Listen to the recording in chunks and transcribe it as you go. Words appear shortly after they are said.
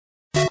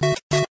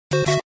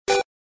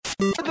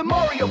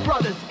Mario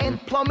Brothers,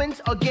 and plumbing's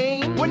a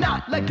game. We're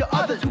not like the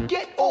others who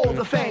get all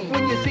the fame.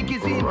 When your sink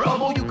is in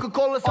trouble, you could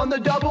call us on the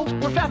double.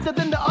 We're faster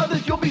than the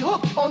others, you'll be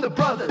hooked on the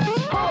brothers.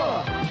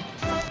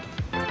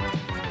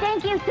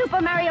 Thank you,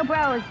 Super Mario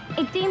Bros.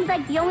 It seems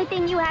like the only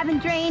thing you haven't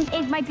drained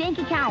is my bank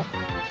account.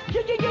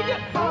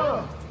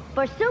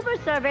 For super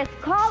service,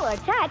 call or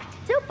text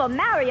Super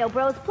Mario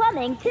Bros.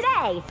 Plumbing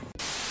today.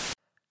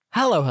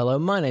 Hello,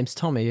 my name's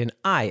Tommy, and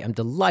I am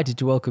delighted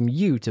to welcome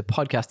you to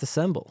Podcast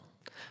Assemble.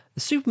 The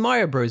Super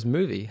Mario Bros.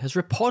 Movie has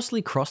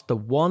reportedly crossed the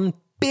 $1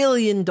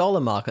 billion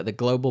mark at the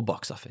global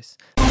box office,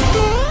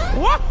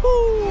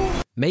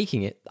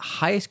 making it the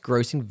highest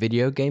grossing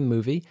video game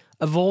movie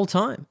of all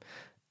time.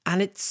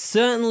 And it's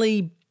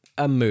certainly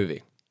a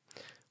movie.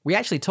 We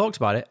actually talked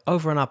about it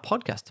over on our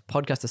podcast,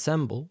 Podcast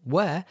Assemble,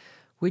 where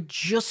we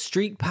just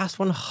streaked past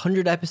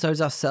 100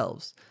 episodes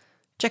ourselves.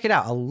 Check it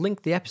out, I'll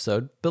link the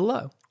episode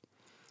below.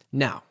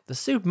 Now, the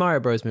Super Mario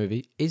Bros.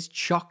 Movie is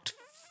chock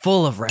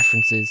full of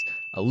references,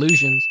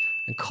 allusions,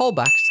 and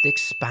callbacks to the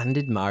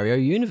expanded Mario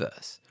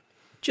universe.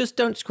 Just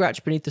don't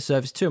scratch beneath the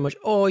surface too much,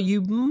 or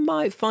you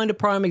might find a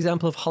prime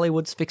example of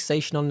Hollywood's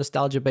fixation on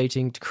nostalgia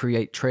baiting to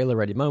create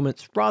trailer-ready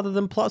moments rather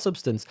than plot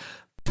substance.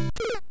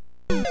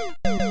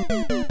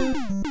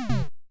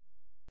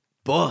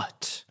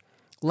 But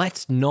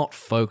let's not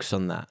focus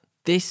on that.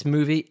 This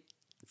movie,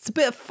 it's a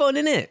bit of fun,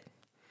 innit?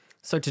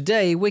 So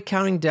today, we're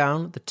counting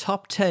down the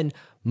top 10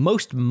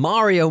 most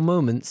Mario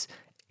moments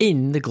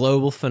in the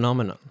global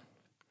phenomenon.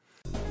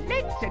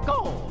 Let's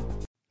go!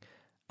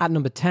 At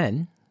number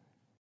 10,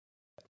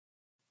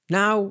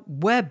 now,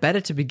 where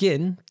better to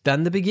begin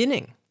than the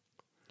beginning?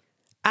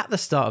 At the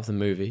start of the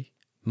movie,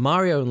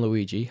 Mario and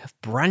Luigi have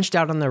branched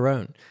out on their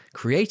own,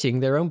 creating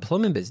their own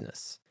plumbing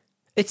business.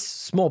 It's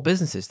small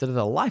businesses that are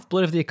the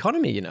lifeblood of the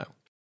economy, you know.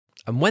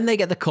 And when they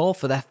get the call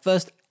for their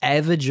first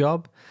ever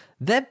job,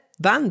 their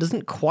van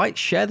doesn't quite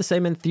share the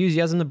same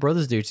enthusiasm the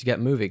brothers do to get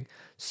moving.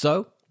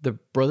 So, the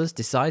brothers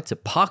decide to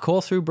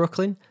parkour through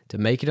Brooklyn to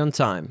make it on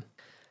time.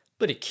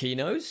 But at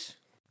Kino's,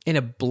 in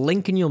a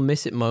blink and you'll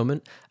miss it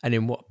moment, and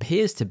in what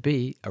appears to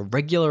be a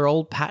regular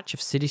old patch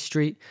of City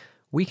Street,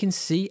 we can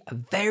see a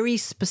very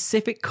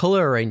specific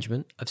colour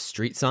arrangement of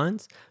street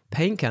signs,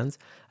 paint cans,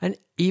 and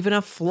even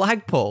a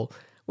flagpole,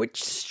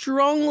 which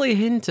strongly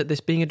hint at this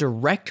being a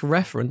direct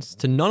reference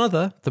to none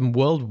other than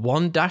World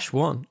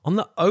 1-1 on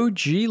the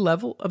OG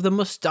level of the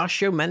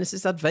Mustachio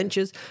Menace's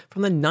adventures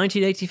from the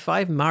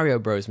 1985 Mario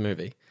Bros.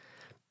 Movie.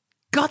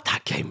 God,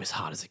 that game was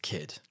hard as a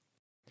kid.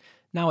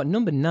 Now at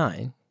number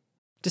 9,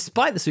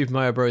 despite the Super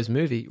Mario Bros.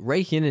 Movie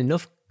raking in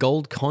enough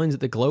gold coins at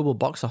the global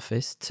box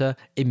office to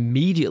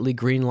immediately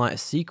greenlight a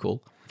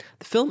sequel,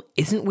 the film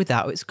isn't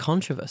without its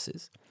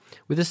controversies.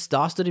 With a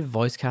star-studded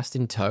voice cast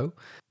in tow,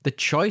 the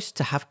choice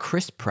to have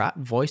Chris Pratt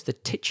voice the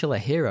titular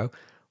hero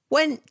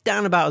went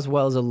down about as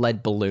well as a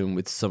lead balloon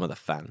with some of the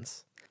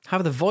fans.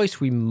 However, the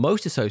voice we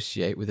most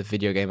associate with a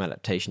video game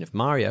adaptation of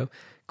Mario,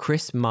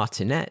 Chris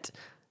Martinet,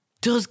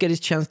 does get his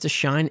chance to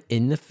shine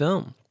in the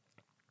film.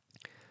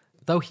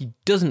 Though he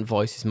doesn't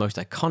voice his most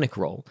iconic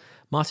role,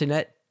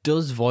 Martinet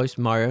does voice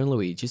Mario and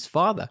Luigi's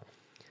father,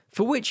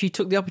 for which he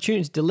took the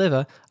opportunity to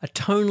deliver a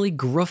tonally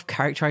gruff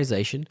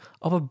characterization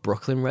of a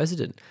Brooklyn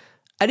resident.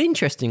 And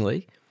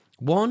interestingly,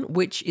 one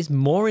which is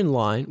more in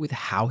line with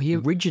how he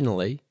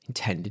originally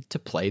intended to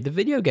play the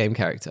video game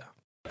character.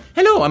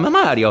 Hello, I'm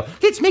Mario.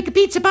 Let's make a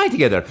pizza pie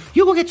together.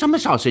 You go get some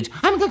sausage.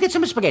 I'm gonna get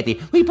some spaghetti.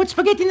 We put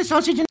spaghetti in the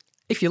sausage and...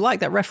 If you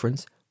like that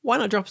reference, why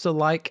not drop us a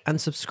like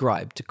and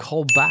subscribe to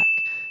call back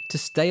to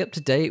stay up to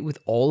date with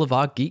all of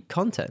our geek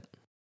content.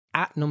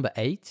 At number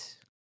 8,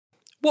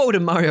 what would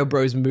a Mario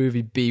Bros.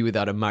 Movie be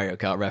without a Mario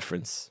Kart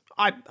reference?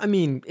 I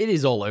mean, it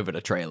is all over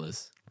the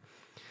trailers.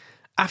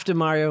 After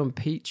Mario and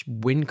Peach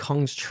win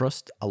Kong's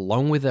trust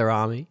along with their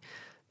army,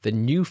 the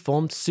new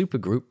formed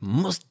supergroup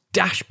must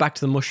dash back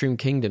to the Mushroom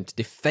Kingdom to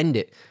defend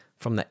it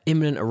from the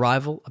imminent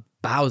arrival of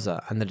Bowser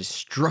and the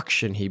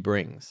destruction he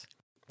brings.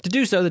 To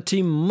do so, the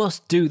team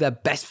must do their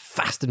best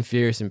Fast and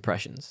Furious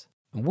impressions.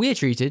 And we're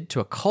treated to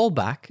a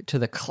callback to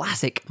the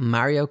classic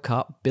Mario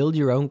Kart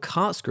build-your-own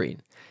kart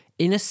screen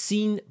in a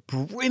scene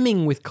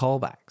brimming with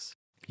callbacks.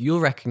 You'll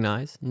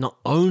recognize not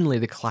only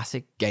the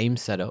classic game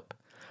setup,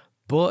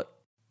 but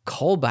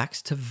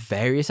callbacks to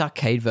various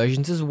arcade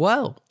versions as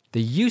well.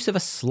 The use of a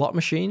slot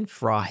machine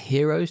for our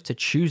heroes to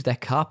choose their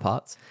car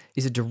parts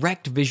is a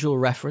direct visual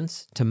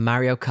reference to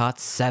Mario Kart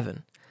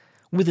 7,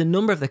 with a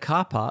number of the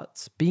car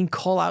parts being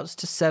call-outs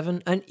to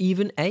 7 and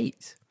even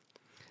 8.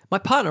 My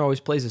partner always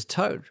plays as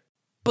Toad,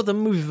 but the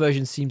movie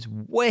version seems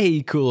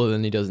way cooler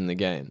than he does in the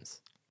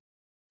games.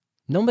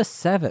 Number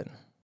 7.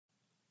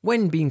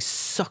 When being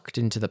sucked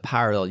into the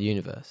parallel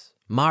universe,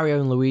 Mario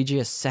and Luigi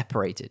are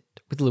separated,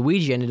 with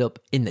Luigi ended up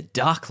in the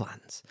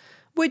Darklands,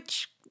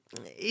 which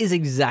is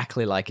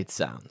exactly like it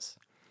sounds.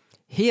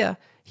 Here,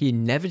 he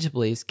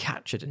inevitably is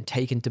captured and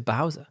taken to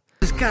Bowser.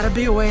 There's gotta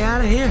be a way out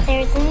of here.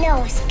 There's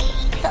no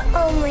escape. The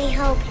only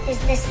hope is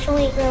the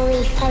sweet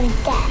relief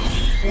of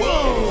death.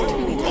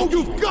 Whoa! Oh,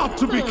 you've got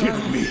to be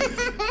kidding me!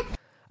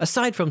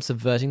 Aside from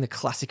subverting the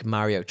classic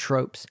Mario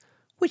tropes,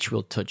 which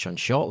we'll touch on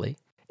shortly,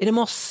 In a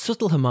more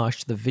subtle homage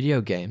to the video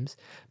games,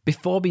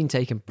 before being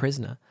taken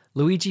prisoner,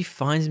 Luigi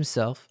finds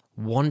himself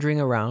wandering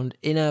around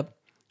in a,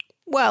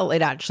 well,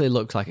 it actually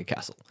looks like a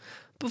castle.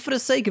 But for the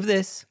sake of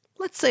this,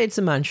 let's say it's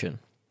a mansion.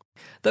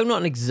 Though not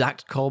an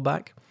exact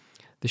callback,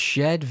 the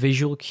shared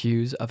visual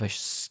cues of a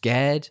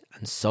scared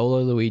and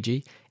solo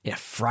Luigi in a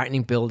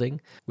frightening building,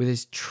 with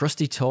his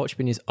trusty torch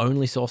being his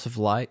only source of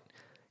light,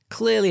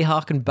 clearly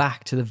harken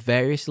back to the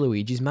various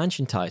Luigi's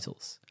Mansion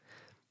titles.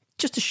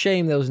 Just a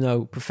shame there was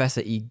no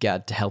Professor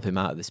Egad to help him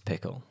out of this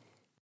pickle.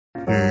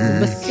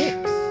 Number 6.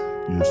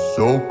 You're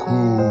so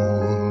cool.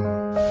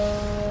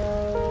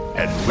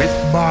 And with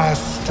my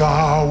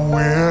star,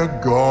 we're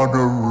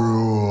gonna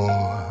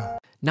rule.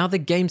 Now, the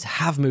games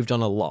have moved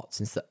on a lot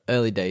since the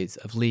early days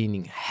of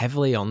leaning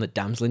heavily on the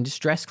damsel in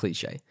distress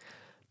cliche,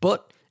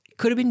 but it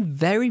could have been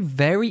very,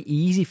 very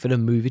easy for the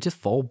movie to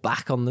fall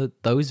back on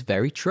those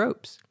very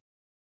tropes.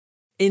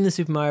 In the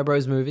Super Mario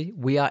Bros. Movie,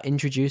 we are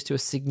introduced to a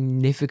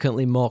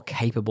significantly more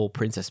capable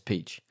Princess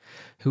Peach,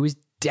 who is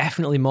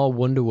definitely more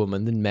Wonder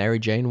Woman than Mary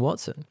Jane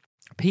Watson.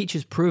 Peach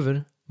has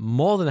proven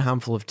more than a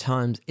handful of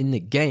times in the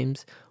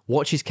games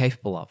what she's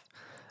capable of,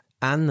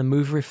 and the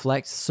movie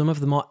reflects some of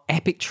the more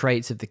epic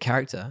traits of the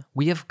character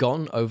we have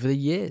gotten over the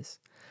years,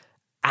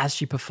 as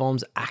she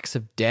performs acts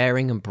of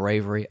daring and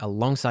bravery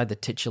alongside the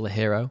titular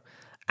hero,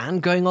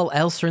 and going all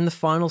Elsa in the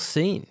final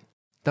scene.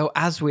 Though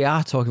as we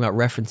are talking about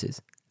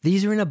references,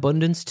 these are in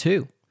abundance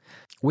too,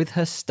 with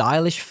her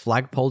stylish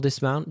flagpole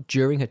dismount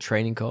during her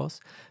training course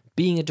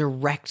being a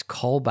direct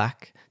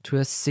callback to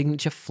her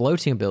signature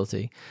floating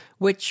ability,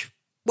 which,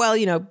 well,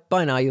 you know,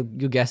 by now you'll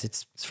guess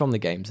it's from the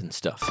games and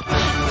stuff.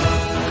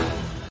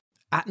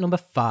 At number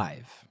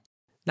 5.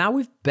 Now,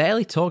 we've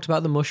barely talked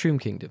about the Mushroom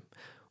Kingdom,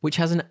 which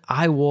has an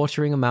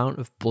eye-watering amount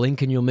of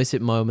blink and you'll miss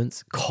it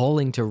moments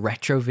calling to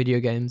retro video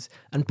games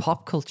and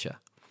pop culture.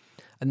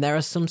 And there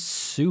are some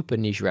super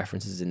niche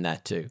references in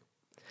there too.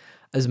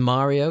 As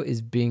Mario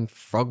is being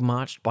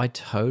frog-marched by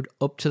Toad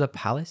up to the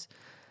palace,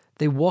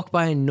 they walk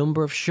by a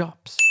number of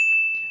shops.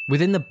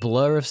 Within the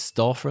blur of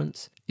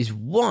storefronts is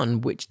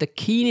one which the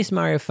keenest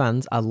Mario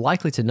fans are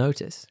likely to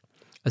notice.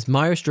 As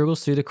Mario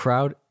struggles through the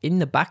crowd, in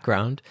the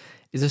background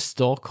is a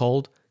store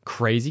called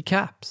Crazy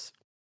Caps.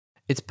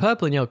 Its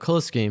purple and yellow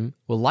colour scheme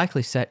will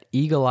likely set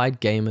eagle-eyed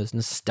gamers'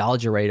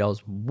 nostalgia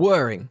radars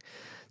whirring,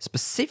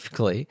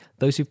 specifically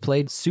those who've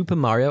played Super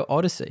Mario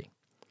Odyssey.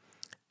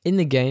 In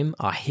the game,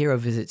 our hero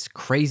visits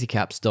Crazy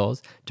Cap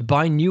stores to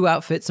buy new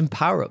outfits and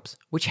power-ups,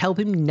 which help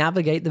him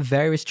navigate the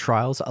various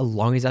trials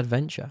along his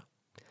adventure.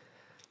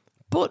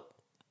 But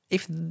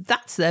if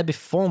that's there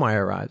before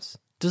Mario arrives,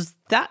 does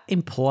that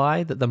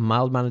imply that the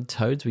mild-mannered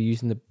Toads were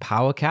using the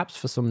power caps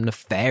for some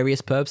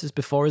nefarious purposes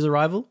before his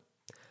arrival?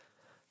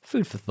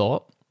 Food for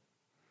thought.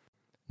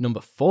 Number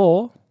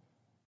 4.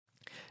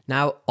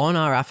 Now, on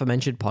our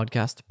aforementioned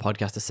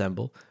Podcast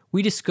Assemble,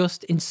 we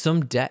discussed in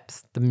some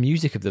depth the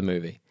music of the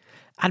movie.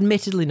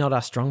 Admittedly not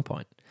our strong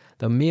point,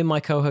 though me and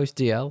my co-host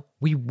DL,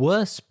 we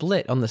were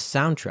split on the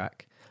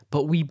soundtrack,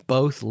 but we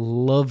both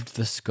loved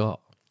the score.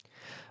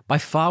 By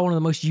far one of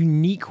the most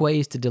unique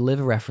ways to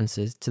deliver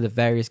references to the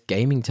various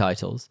gaming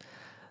titles,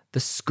 the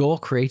score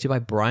created by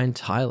Brian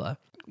Tyler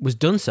was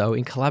done so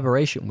in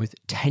collaboration with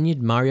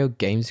tenured Mario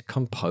games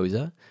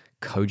composer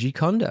Koji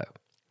Kondo.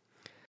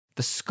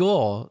 The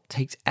score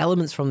takes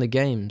elements from the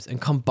games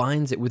and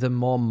combines it with a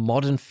more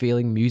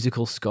modern-feeling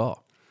musical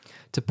score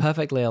to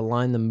perfectly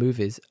align the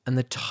movies and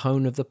the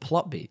tone of the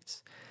plot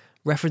beats,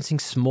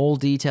 referencing small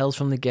details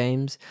from the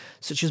games,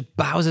 such as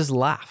Bowser's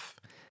laugh.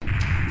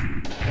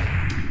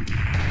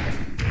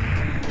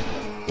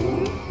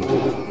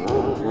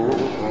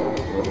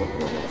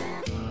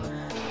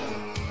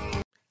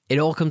 It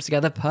all comes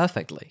together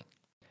perfectly.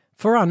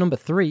 For our number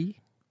 3,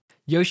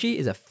 Yoshi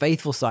is a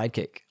faithful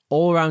sidekick,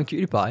 all-around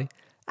cutie pie,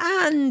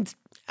 and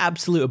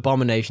absolute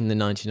abomination in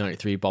the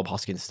 1993 Bob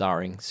Hoskins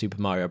starring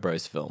Super Mario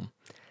Bros. Film.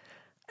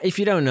 If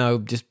you don't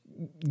know,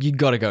 you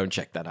gotta go and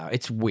check that out.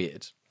 It's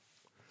weird.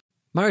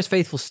 Mario's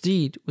faithful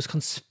steed was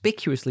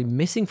conspicuously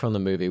missing from the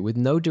movie with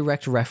no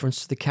direct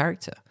reference to the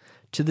character,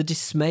 to the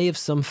dismay of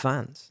some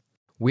fans.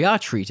 We are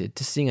treated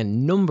to seeing a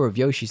number of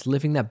Yoshis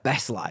living their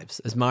best lives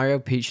as Mario,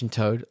 Peach, and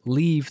Toad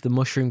leave the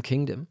Mushroom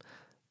Kingdom,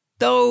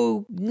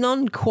 though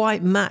none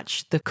quite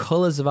match the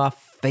colours of our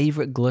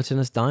favourite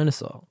gluttonous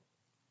dinosaur.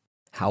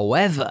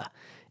 However,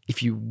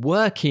 if you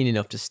were keen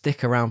enough to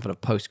stick around for the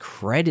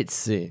post-credits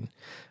scene,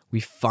 we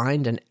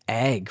find an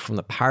egg from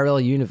the parallel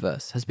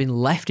universe has been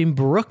left in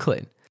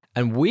Brooklyn,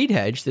 and we'd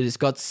hedge that it's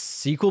got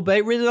sequel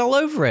bait written all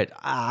over it.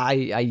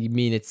 I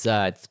mean, it's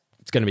going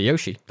to be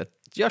Yoshi. But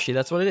Yoshi,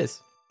 that's what it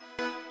is.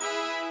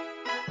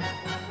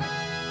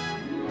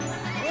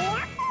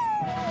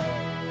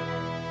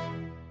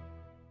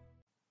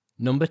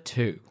 Number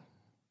 2.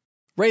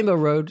 Rainbow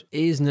Road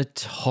is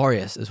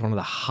notorious as one of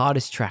the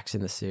hardest tracks in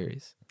the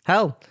series.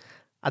 Hell,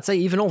 I'd say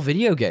even all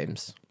video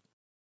games.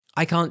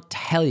 I can't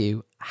tell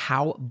you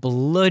how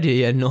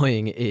bloody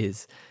annoying it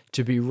is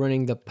to be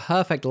running the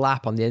perfect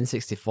lap on the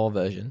N64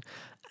 version,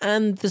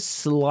 and the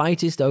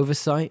slightest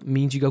oversight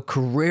means you go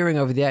careering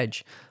over the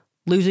edge,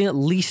 losing at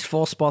least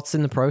 4 spots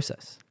in the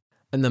process.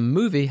 And the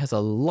movie has a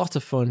lot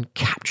of fun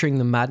capturing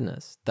the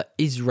madness that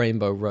is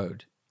Rainbow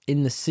Road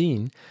in the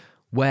scene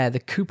where the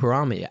Koopa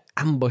army are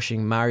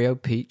ambushing Mario,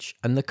 Peach,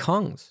 and the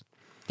Kongs.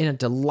 In a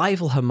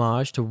delightful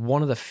homage to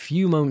one of the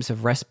few moments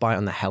of respite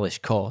on the hellish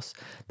course,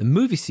 the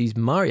movie sees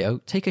Mario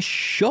take a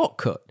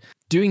shortcut,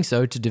 doing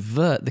so to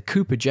divert the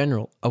Koopa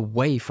general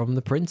away from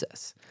the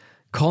princess,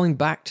 calling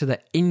back to the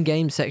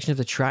in-game section of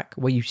the track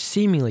where you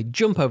seemingly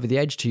jump over the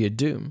edge to your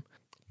doom.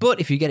 But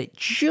if you get it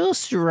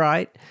just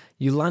right,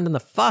 you land on the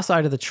far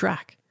side of the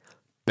track,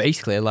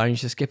 basically allowing you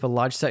to skip a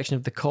large section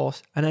of the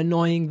course and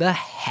annoying the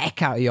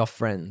heck out of your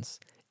friends.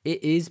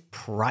 It is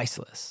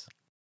priceless.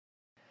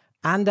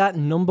 And at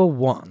number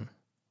 1,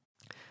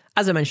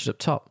 as I mentioned up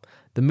top,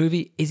 the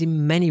movie is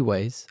in many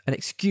ways an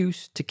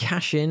excuse to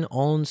cash in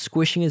on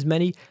squishing as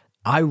many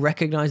I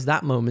recognize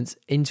that moments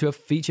into a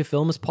feature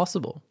film as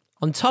possible.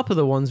 On top of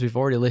the ones we've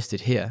already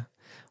listed here,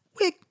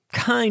 we're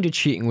kind of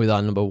cheating with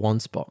our number 1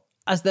 spot,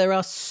 as there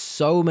are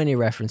so many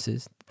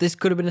references. This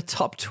could have been a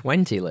top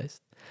 20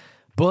 list.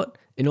 But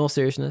in all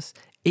seriousness,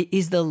 it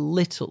is the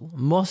little,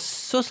 more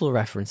subtle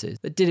references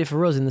that did it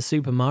for us in the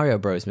Super Mario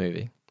Bros.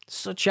 Movie,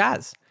 such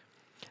as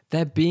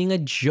there being a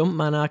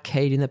Jumpman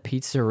arcade in the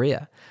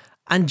pizzeria,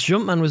 and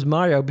Jumpman was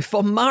Mario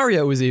before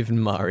Mario was even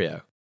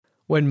Mario.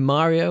 When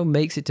Mario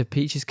makes it to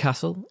Peach's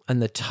castle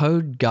and the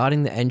toad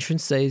guarding the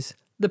entrance says,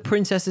 "The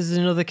princess is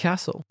in another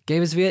castle,"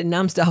 gave us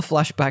Vietnam-style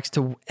flashbacks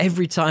to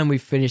every time we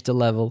finished a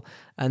level,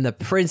 and the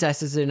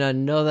princess is in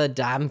another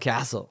damn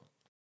castle.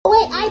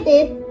 Wait, I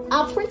did.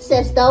 Our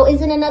princess, though,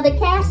 is in another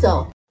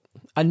castle.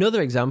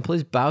 Another example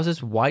is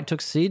Bowser's white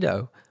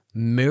tuxedo,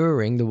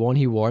 mirroring the one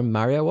he wore in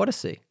Mario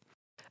Odyssey.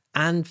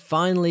 And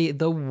finally,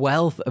 the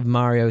wealth of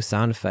Mario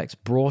sound effects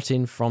brought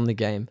in from the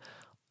game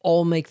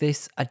all make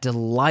this a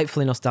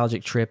delightfully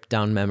nostalgic trip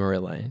down memory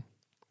lane.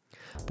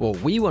 But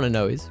what we want to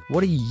know is, what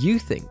do you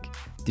think?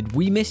 Did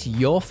we miss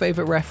your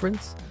favourite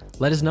reference?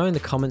 Let us know in the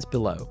comments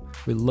below.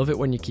 We love it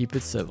when you keep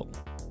it civil.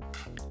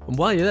 And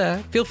while you're there,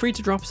 feel free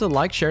to drop us a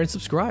like, share, and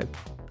subscribe.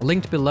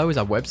 Linked below is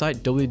our website,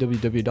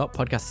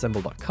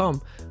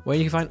 www.podcastassemble.com, where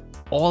you can find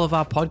all of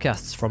our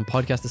podcasts from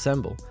Podcast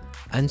Assemble,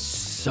 and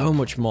so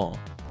much more.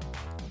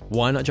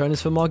 Why not join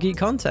us for more geek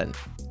content?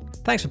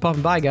 Thanks for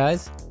popping by,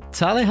 guys.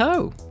 Tally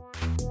ho!